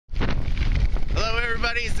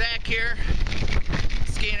everybody, Zach here,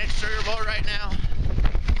 skiing at Sugar Bowl right now.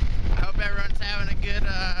 I hope everyone's having a good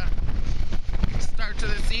start to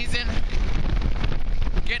the season.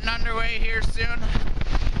 Getting underway here soon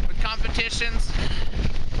with competitions.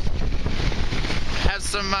 Have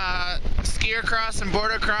some skier cross and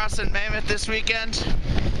border cross in Mammoth this weekend.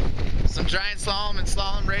 Some giant slalom and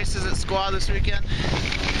slalom races at Squaw this weekend.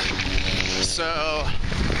 So,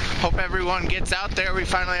 hope everyone gets out there. We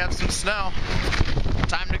finally have some snow.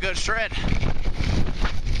 Time to go shred. Hope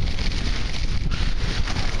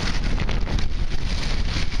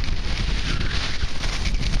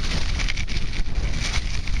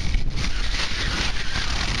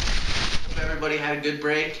everybody had a good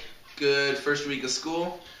break. Good first week of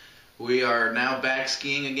school. We are now back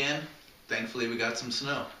skiing again. Thankfully we got some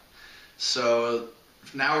snow. So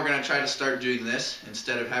now we're going to try to start doing this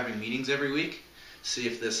instead of having meetings every week. See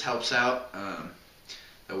if this helps out.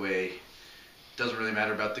 That way it doesn't really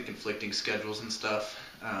matter about the conflicting schedules and stuff.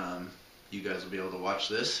 You guys will be able to watch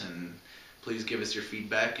this, and please give us your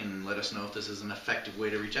feedback and let us know if this is an effective way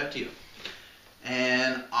to reach out to you.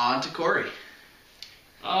 And on to Corey.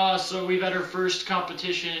 So we've had our first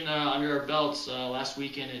competition under our belts last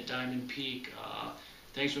weekend at Diamond Peak.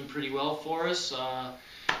 Things went pretty well for us.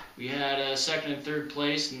 We had second and third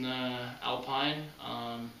place in Alpine.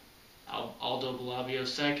 Aldo Balabio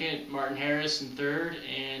second, Martin Harris in third,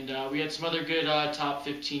 and we had some other good top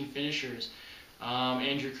 15 finishers.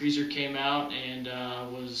 Andrew Kreeser came out and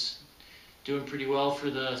was doing pretty well for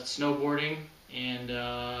the snowboarding, and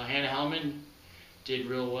Hannah Hellman did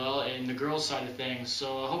real well in the girls side of things.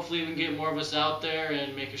 So hopefully we can get more of us out there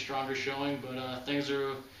and make a stronger showing, but things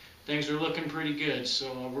are looking pretty good.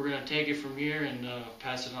 So we're going to take it from here and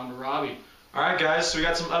pass it on to Robbie. Alright guys, so we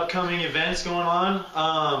got some upcoming events going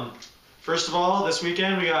on. First of all, this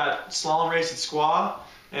weekend we got slalom race at Squaw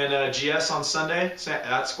and GS on Sunday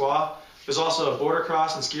at Squaw. There's also a border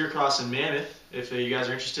cross and skier cross in Mammoth. If you guys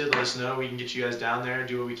are interested, let us know. We can get you guys down there and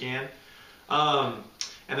do what we can.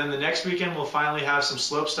 And then the next weekend we'll finally have some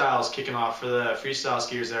slope styles kicking off for the freestyle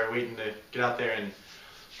skiers that are waiting to get out there and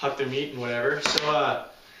huck their meat and whatever. So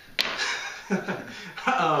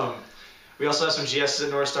we also have some GSs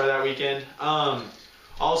at North Star that weekend.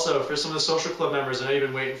 Also, for some of the social club members, I know you've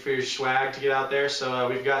been waiting for your swag to get out there, so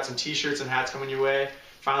we've got some t-shirts and hats coming your way.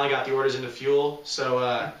 Finally got the orders into Fuel,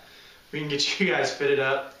 so we can get you guys fitted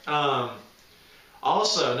up.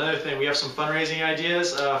 Also, another thing, we have some fundraising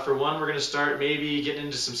ideas. For one, we're going to start maybe getting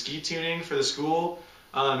into some ski tuning for the school,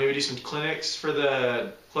 maybe do some clinics for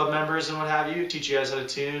the club members and what have you, teach you guys how to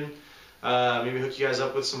tune, maybe hook you guys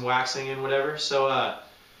up with some waxing and whatever. So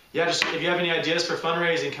yeah, just if you have any ideas for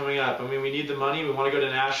fundraising coming up, I mean, we need the money. We want to go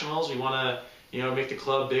to nationals. We want to, you know, make the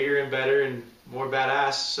club bigger and better and more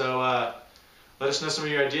badass. So let us know some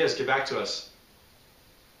of your ideas. Get back to us.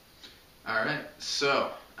 All right.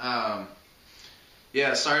 So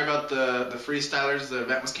yeah, sorry about the freestylers. The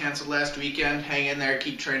event was canceled last weekend. Hang in there.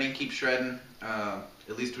 Keep training. Keep shredding.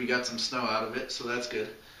 At least we got some snow out of it, so that's good.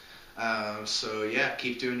 So yeah,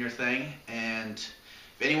 keep doing your thing. And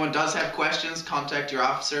if anyone does have questions, contact your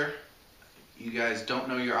officer. You guys don't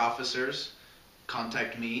know your officers,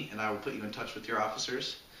 contact me and I will put you in touch with your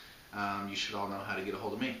officers. You should all know how to get a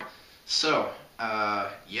hold of me. So,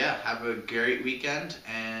 yeah, have a great weekend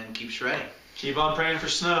and keep shredding. Keep on praying for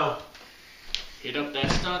snow. Hit up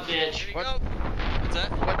that stunt bitch. Here we go. What's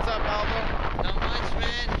up? What's up, Aldo? Not much,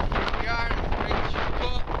 man. Here we are,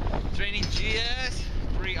 training GS.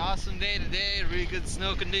 Pretty awesome day today. Really good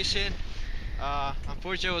snow condition.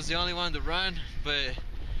 Unfortunately, I was the only one to run, but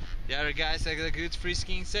the other guys had a good free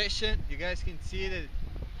skiing session. You guys can see that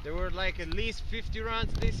there were like at least 50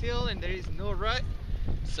 runs this hill, and there is no rut.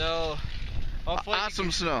 So, hopefully,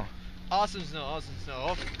 awesome snow. Awesome snow, awesome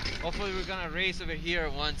snow. Hopefully, we're gonna race over here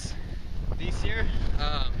once this year.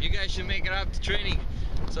 You guys should make it up to training.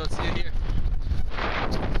 So, I'll see you here.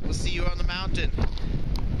 We'll see you on the mountain.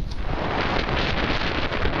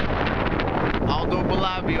 Aldo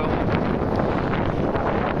Balabio.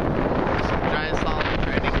 Giant slalom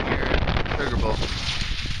training here at Sugar Bowl.